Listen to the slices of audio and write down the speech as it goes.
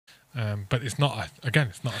But it's not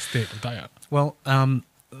it's not a staple diet. Well,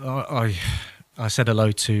 I said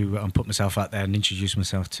hello to and put myself out there and introduced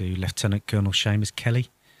myself to Lieutenant Colonel Seamus Kelly.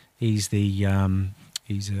 He's he's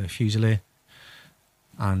a Fusilier,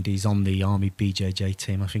 and he's on the Army BJJ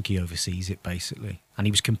team. I think he oversees it basically. And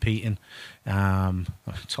he was competing,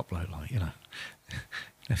 top bloke, like, you know,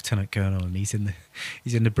 Lieutenant Colonel, and he's in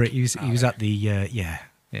the Brit. He was at the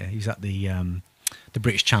he was at the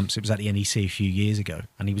British Champs. It was at the NEC a few years ago,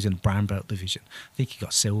 and he was in the brown belt division. I think he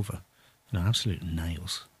got silver. You know, absolute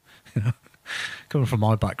nails. You know, coming from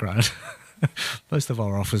my background, most of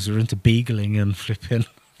our officers are into beagling and flipping.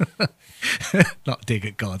 Not dig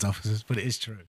at guards officers, but it is true.